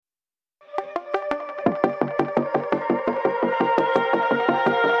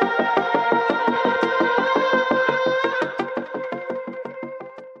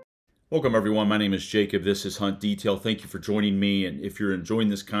Welcome everyone, my name is Jacob. This is Hunt Detail. Thank you for joining me, and if you're enjoying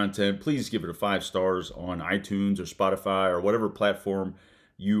this content, please give it a 5 stars on iTunes or Spotify or whatever platform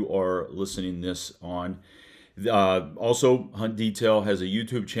you are listening this on. Also, Hunt Detail has a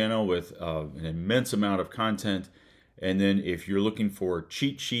YouTube channel with an immense amount of content, and then if you're looking for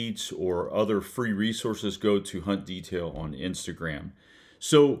cheat sheets or other free resources, go to Hunt Detail on Instagram.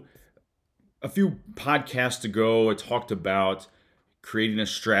 So a few podcasts ago, I talked about creating a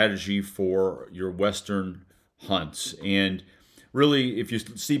strategy for your Western hunts. And really, if you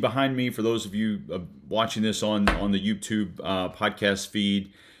see behind me, for those of you watching this on the YouTube podcast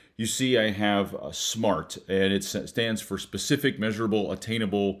feed, you see I have a SMART, and it stands for Specific, Measurable,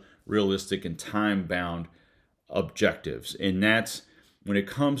 Attainable, Realistic, and Time-Bound Objectives. And that's when it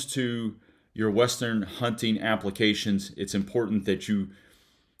comes to your Western hunting applications, it's important that you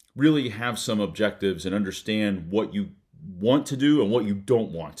really have some objectives and understand what you want to do and what you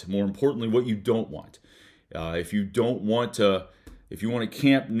don't want. More importantly, what you don't want. If you want to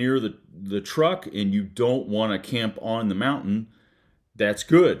camp near the truck and you don't want to camp on the mountain, that's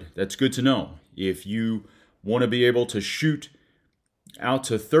good. That's good to know. If you want to be able to shoot out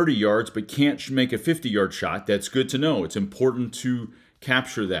to 30 yards but can't make a 50-yard shot, that's good to know. It's important to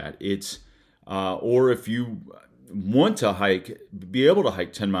capture that. Or if you want to be able to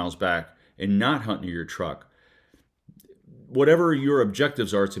hike 10 miles back and not hunt near your truck, whatever your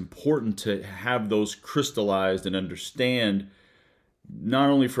objectives are, it's important to have those crystallized and understand, not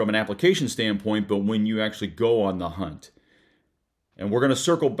only from an application standpoint, but when you actually go on the hunt. And we're going to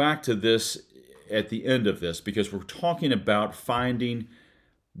circle back to this at the end of this, because we're talking about finding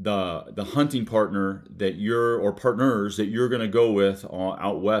the hunting partner or partners that you're going to go with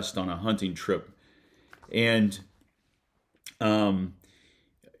out west on a hunting trip. And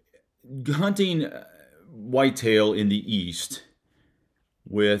hunting whitetail in the east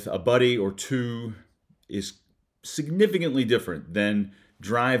with a buddy or two is significantly different than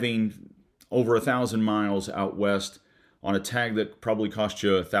driving over 1,000 miles out west on a tag that probably cost you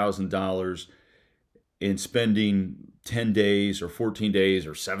 $1,000 and spending 10 days or 14 days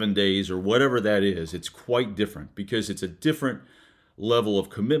or 7 days or whatever that is. It's quite different because it's a different level of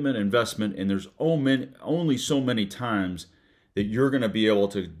commitment, investment, and there's only so many times that you're going to be able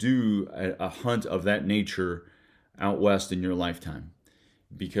to do a hunt of that nature out west in your lifetime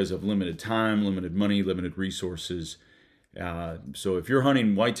because of limited time, limited money, limited resources. So if you're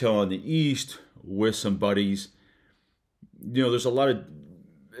hunting whitetail in the east with some buddies, there's a lot of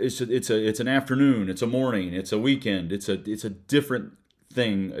it's an afternoon, it's a morning, it's a weekend, it's a different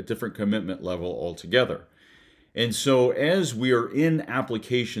thing, a different commitment level altogether. And so as we are in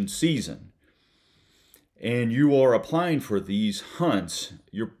application season, and you are applying for these hunts,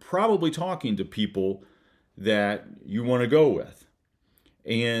 you're probably talking to people that you want to go with.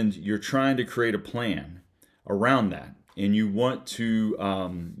 And you're trying to create a plan around that. And you want to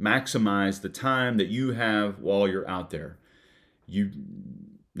maximize the time that you have while you're out there.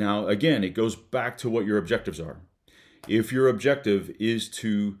 Now, again, it goes back to what your objectives are. If your objective is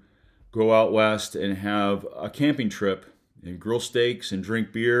to go out west and have a camping trip and grill steaks and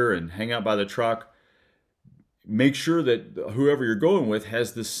drink beer and hang out by the truck, make sure that whoever you're going with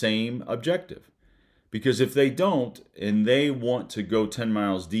has the same objective. Because if they don't, and they want to go 10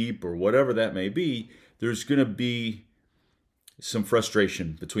 miles deep or whatever that may be, there's going to be some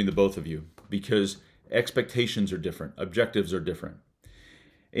frustration between the both of you because expectations are different, objectives are different.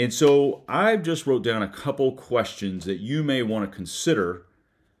 And so I just wrote down a couple questions that you may want to consider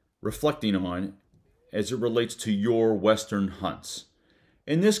reflecting on as it relates to your Western hunts.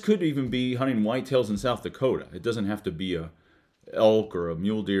 And this could even be hunting whitetails in South Dakota. It doesn't have to be a elk or a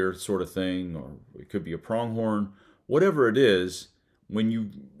mule deer sort of thing, or it could be a pronghorn. Whatever it is, when you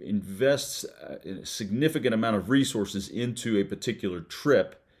invest a significant amount of resources into a particular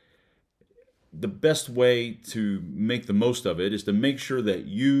trip, the best way to make the most of it is to make sure that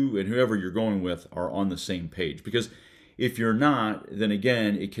you and whoever you're going with are on the same page. Because if you're not, then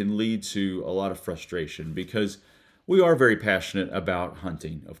again, it can lead to a lot of frustration because we are very passionate about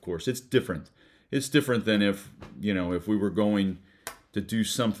hunting, of course. It's different. It's different than if we were going to do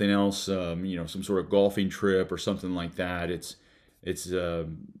something else, some sort of golfing trip or something like that. It's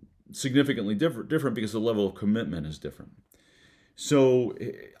significantly different because the level of commitment is different. So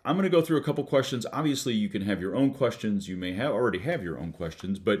I'm going to go through a couple questions. Obviously, you can have your own questions. You may already have your own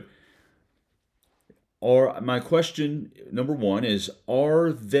questions, but my question number one is: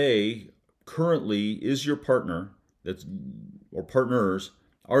 is your partner or partners,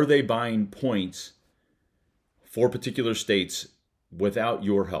 are they buying points for particular states without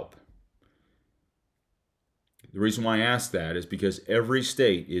your help? The reason why I ask that is because every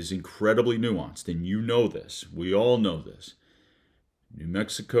state is incredibly nuanced, and you know this. We all know this. New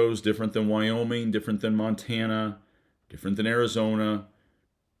Mexico is different than Wyoming, different than Montana, different than Arizona,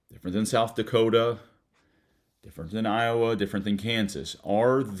 different than South Dakota, different than Iowa, different than Kansas.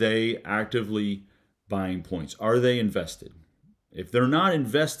 Are they actively buying points? Are they invested? If they're not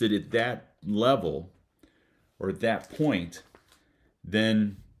invested at that level or at that point,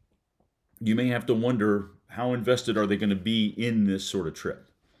 then you may have to wonder, how invested are they going to be in this sort of trip?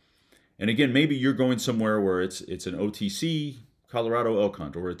 And again, maybe you're going somewhere where it's an OTC Colorado elk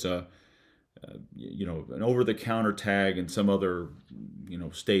hunt, or it's an over-the-counter tag in some other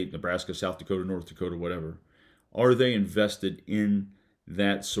state, Nebraska, South Dakota, North Dakota, whatever. Are they invested in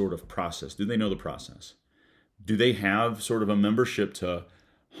that sort of process? Do they know the process? Do they have sort of a membership to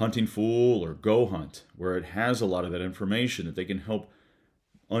Hunting Fool or Go Hunt, where it has a lot of that information that they can help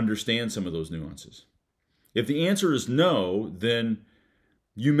understand some of those nuances? If the answer is no, then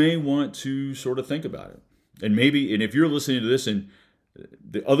you may want to sort of think about it. And if you're listening to this and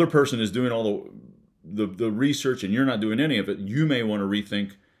the other person is doing all the research and you're not doing any of it, you may want to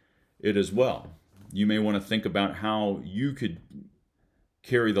rethink it as well. You may want to think about how you could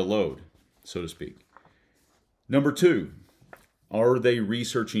carry the load, so to speak. Number 2, are they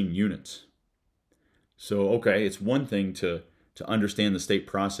researching units? So, okay, it's one thing to understand the state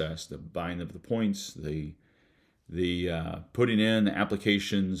process, the buying of the points, the putting in the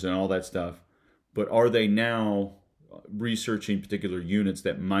applications and all that stuff. But are they now researching particular units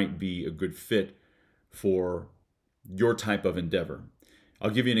that might be a good fit for your type of endeavor? I'll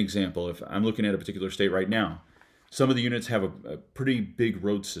give you an example. If I'm looking at a particular state right now, some of the units have a pretty big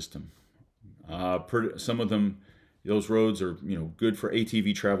road system. Some of them, those roads are good for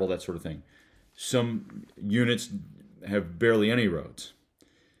ATV travel, that sort of thing. Some units have barely any roads.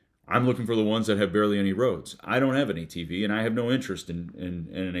 I'm looking for the ones that have barely any roads. I don't have an ATV, and I have no interest in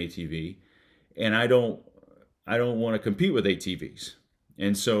an ATV, and I don't want to compete with ATVs.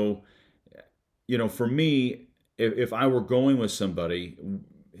 And so, for me, if I were going with somebody,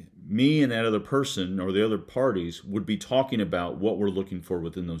 me and that other person or the other parties would be talking about what we're looking for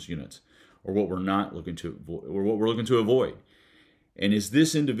within those units, or what we're not looking to, or what we're looking to avoid. And is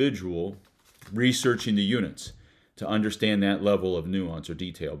this individual researching the units to understand that level of nuance or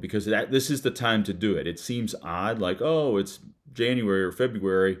detail? Because this is the time to do it. It seems odd, like, oh, it's January or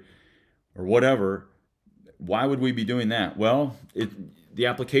February or whatever. Why would we be doing that? Well, the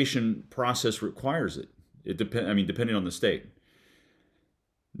application process requires it. Depending on the state.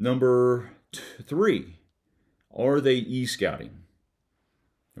 Number 3, are they e-scouting?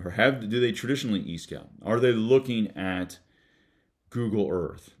 Or do they traditionally e-scout? Are they looking at Google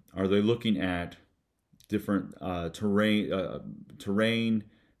Earth? Are they looking at different terrain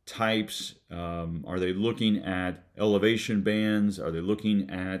types? Are they looking at elevation bands? Are they looking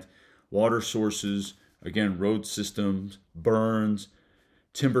at water sources? Again, road systems, burns,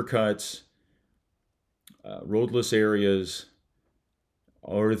 timber cuts, roadless areas.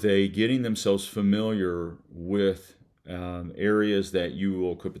 Are they getting themselves familiar with areas that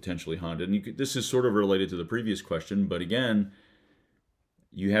you could potentially hunt? And this is sort of related to the previous question, but again,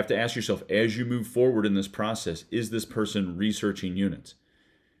 you have to ask yourself, as you move forward in this process, is this person researching units?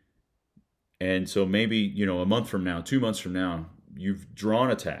 And so maybe, a month from now, 2 months from now, you've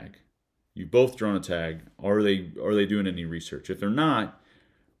drawn a tag. You've both drawn a tag. Are they doing any research? If they're not,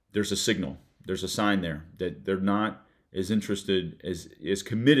 there's a signal. There's a sign there that they're not as interested, as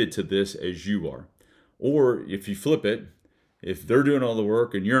committed to this as you are. Or if you flip it, if they're doing all the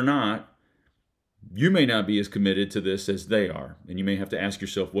work and you're not, you may not be as committed to this as they are. And you may have to ask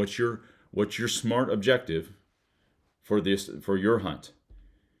yourself, what's your SMART objective for your hunt?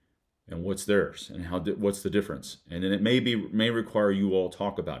 And what's theirs? And what's the difference? And then it may require you all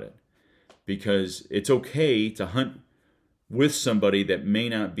talk about it. Because it's okay to hunt with somebody that may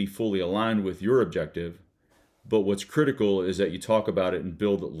not be fully aligned with your objective, but what's critical is that you talk about it and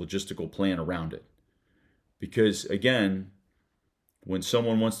build a logistical plan around it. Because again, when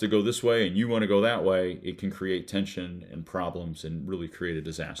someone wants to go this way and you want to go that way, it can create tension and problems and really create a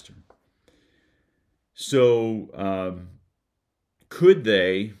disaster. So could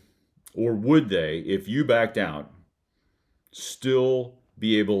they, or would they, if you backed out, still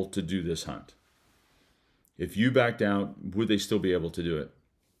be able to do this hunt? If you backed out, would they still be able to do it?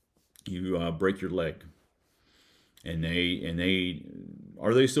 You break your leg, and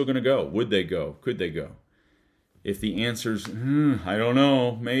are they still going to go? Would they go? Could they go? If the answer's I don't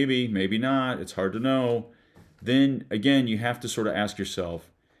know, maybe not, it's hard to know, then again you have to sort of ask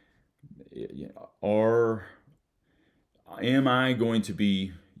yourself, am I going to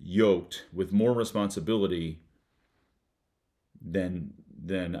be yoked with more responsibility than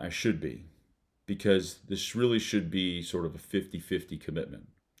I should be, because this really should be sort of a 50-50 commitment.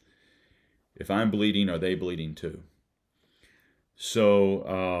 If I'm bleeding, are they bleeding too?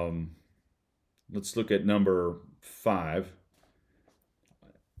 So let's look at number 5.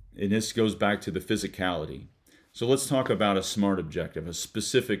 And this goes back to the physicality. So let's talk about a SMART objective, a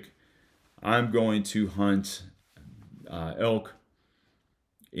specific, I'm going to hunt elk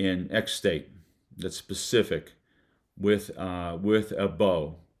in X state. That's specific with a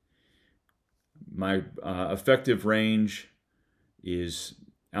bow. My effective range is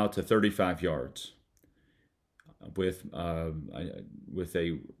out to 35 yards with a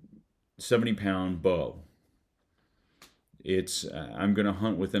 70-pound bow. I'm going to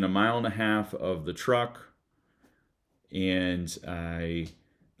hunt within 1.5 miles of the truck, and I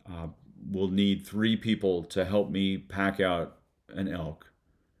will need 3 people to help me pack out an elk.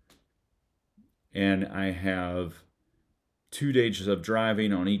 And I have 2 days of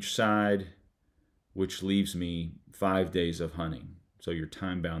driving on each side, which leaves me 5 days of hunting. So you're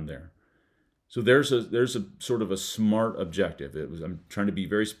time bound there. So there's a sort of a SMART objective. I'm trying to be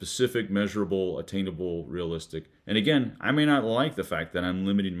very specific, measurable, attainable, realistic. And again, I may not like the fact that I'm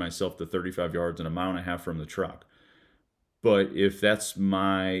limiting myself to 35 yards and 1.5 miles from the truck. But if that's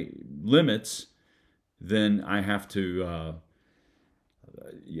my limits, then I have to,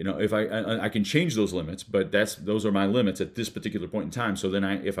 if I can change those limits, but those are my limits at this particular point in time. So then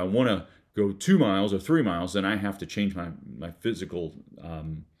if I want to go 2 miles or 3 miles, then I have to change my physical,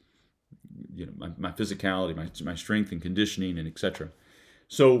 my physicality, my strength and conditioning, and etc.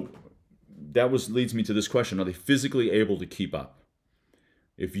 So that leads me to this question: are they physically able to keep up?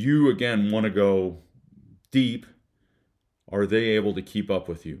 If you again want to go deep, are they able to keep up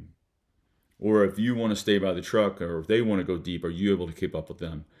with you? Or if you want to stay by the truck, or if they want to go deep, are you able to keep up with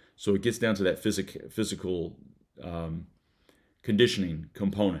them? So it gets down to that physical conditioning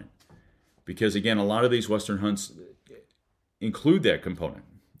component. Because again, a lot of these Western hunts include that component.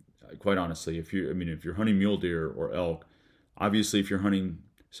 Quite honestly, if you're hunting mule deer or elk, obviously if you're hunting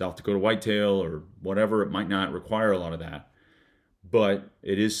South Dakota whitetail or whatever, it might not require a lot of that. But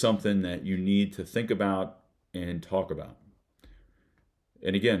it is something that you need to think about and talk about.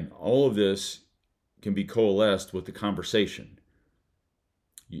 And again, all of this can be coalesced with the conversation.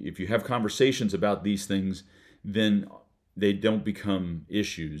 If you have conversations about these things, then they don't become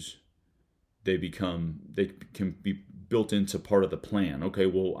issues. They can be built into part of the plan. Okay,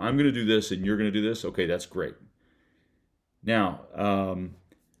 well, I'm going to do this and you're going to do this. Okay, that's great. Now,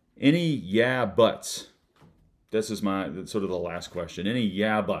 any yeah buts? This is sort of the last question. Any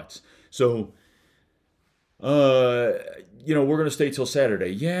yeah buts? So, we're going to stay till Saturday.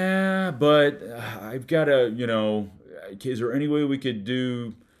 Yeah, but I've got to, is there any way we could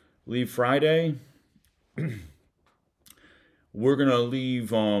leave Friday? We're going to leave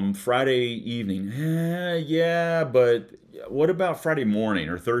Friday evening. Yeah, but what about Friday morning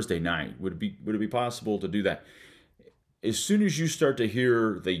or Thursday night? Would it be possible to do that? As soon as you start to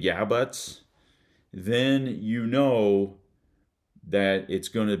hear the yeah buts, then you know that it's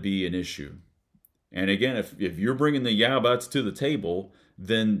going to be an issue. And again, if you're bringing the yeah buts to the table,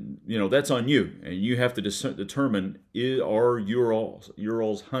 then that's on you, and you have to determine are your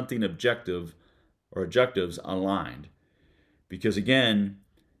all's hunting objectives aligned. Because again,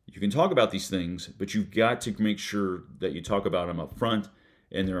 you can talk about these things, but you've got to make sure that you talk about them up front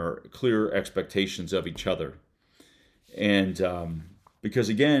and there are clear expectations of each other. And because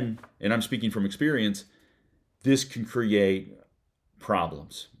again, and I'm speaking from experience, this can create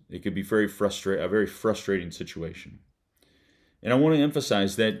problems. It could be a very frustrating situation. And I want to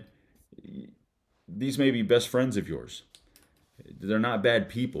emphasize that these may be best friends of yours. They're not bad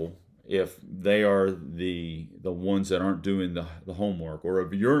people if they are the ones that aren't doing the homework, or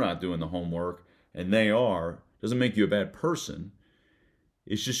if you're not doing the homework and they are, doesn't make you a bad person.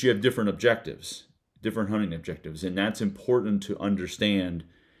 It's just you have different objectives, different hunting objectives, and that's important to understand.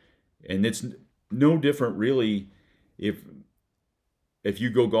 And it's no different really if you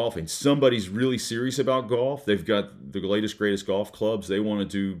go golfing. Somebody's really serious about golf. They've got the latest, greatest golf clubs. They want to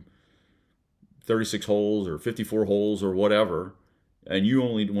do 36 holes or 54 holes or whatever, and you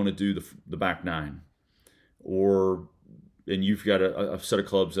only want to do the back 9, and you've got a set of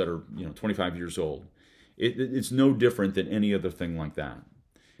clubs that are 25 years old. It's no different than any other thing like that.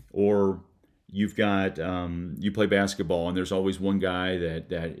 Or you've got you play basketball, and there's always one guy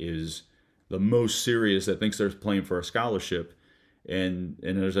that is the most serious, that thinks they're playing for a scholarship, and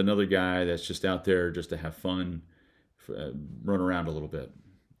there's another guy that's just out there just to have fun, run around a little bit,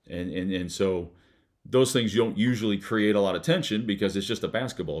 and so those things don't usually create a lot of tension because it's just a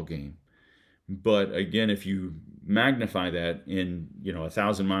basketball game. But again, if you magnify that in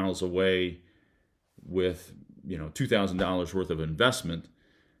 1,000 miles away with $2,000 worth of investment,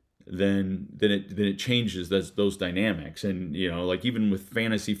 then it changes those dynamics. And like even with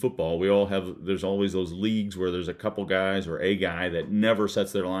fantasy football, there's always those leagues where there's a couple guys or a guy that never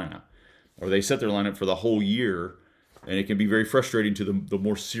sets their lineup, or they set their lineup for the whole year, and it can be very frustrating to the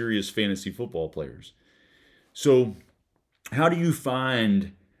more serious fantasy football players. So how do you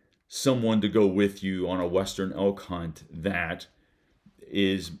find someone to go with you on a Western elk hunt that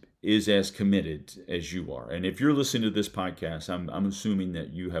is as committed as you are? And if you're listening to this podcast, I'm assuming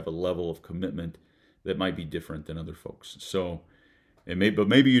that you have a level of commitment that might be different than other folks. So, but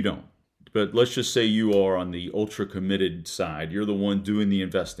maybe you don't. But let's just say you are on the ultra committed side. You're the one doing the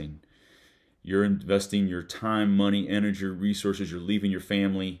investing. You're investing your time, money, energy, resources. You're leaving your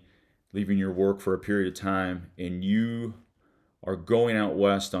family, leaving your work for a period of time, and you are going out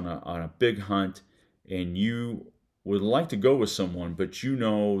west on a big hunt, and you would like to go with someone, but you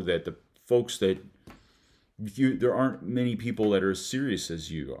know that the folks there aren't many people that are as serious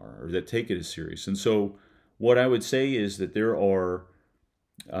as you are, or that take it as serious. And so what I would say is that there are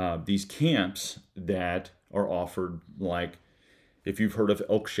these camps that are offered, like if you've heard of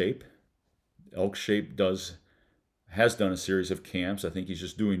Elk Shape has done a series of camps. I think he's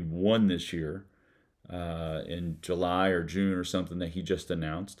just doing one this year in July or June or something that he just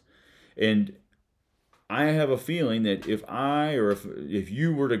announced. And I have a feeling that if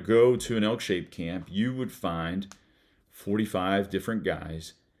you were to go to an elk shape camp, you would find 45 different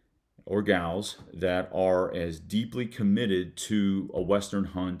guys or gals that are as deeply committed to a Western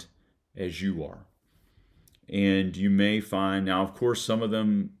hunt as you are. And you may find, now of course some of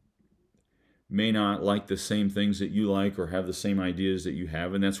them may not like the same things that you like or have the same ideas that you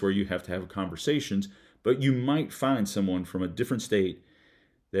have, and that's where you have to have conversations. But you might find someone from a different state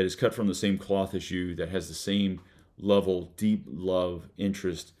that is cut from the same cloth as you, that has the same level, deep love,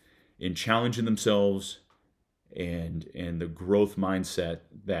 interest in challenging themselves and the growth mindset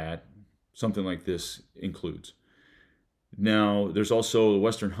that something like this includes. Now, there's also the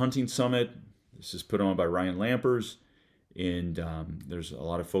Western Hunting Summit. This is put on by Ryan Lampers, and there's a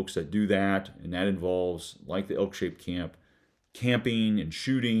lot of folks that do that, and that involves, like the Elk Shape Camp, camping and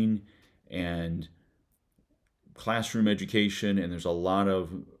shooting and classroom education, and there's a lot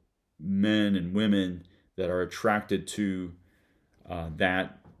of men and women that are attracted to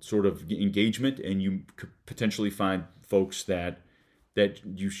that sort of engagement, and you could potentially find folks that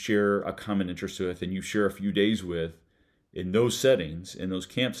you share a common interest with and you share a few days with in those settings, in those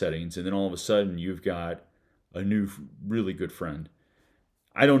camp settings, and then all of a sudden you've got a new really good friend.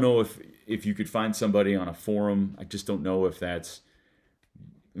 I don't know if you could find somebody on a forum. I just don't know if that's,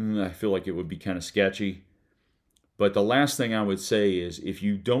 I feel like it would be kind of sketchy. But the last thing I would say is, if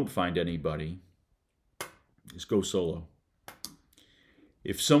you don't find anybody, just go solo.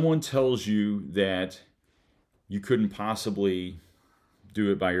 If someone tells you that you couldn't possibly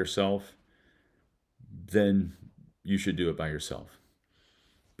do it by yourself, then you should do it by yourself.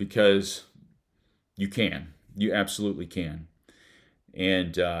 Because you can. You absolutely can.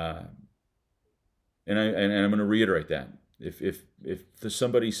 And I'm going to reiterate that. If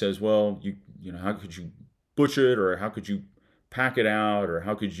somebody says, well, you know, how could you butch it, or how could you pack it out, or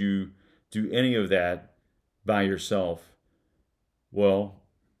how could you do any of that by yourself? Well,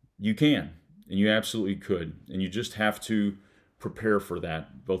 you can, and you absolutely could, and you just have to prepare for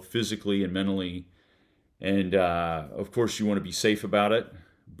that, both physically and mentally. And of course, you want to be safe about it,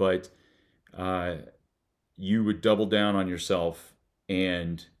 but you would double down on yourself,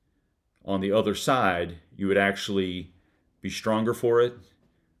 and on the other side, you would actually be stronger for it,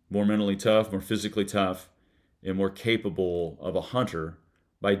 more mentally tough, more physically tough, and more capable of a hunter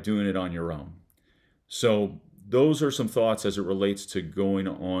by doing it on your own. So those are some thoughts as it relates to going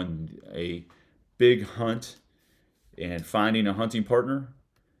on a big hunt and finding a hunting partner.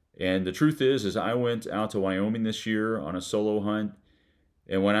 And the truth is I went out to Wyoming this year on a solo hunt,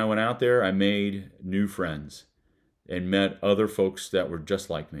 and when I went out there, I made new friends and met other folks that were just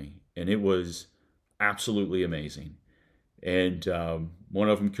like me, and it was absolutely amazing. And one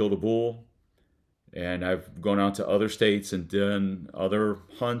of them killed a bull, and I've gone out to other states and done other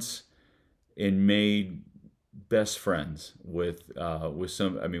hunts and made best friends with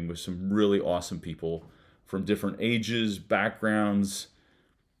some really awesome people from different ages, backgrounds.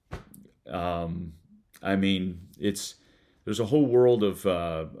 There's a whole world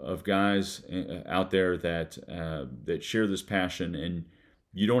of guys out there that share this passion, and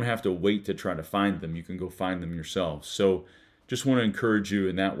you don't have to wait to try to find them. You can go find them yourself. So just want to encourage you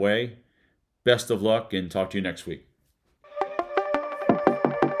in that way. Best of luck, and talk to you next week.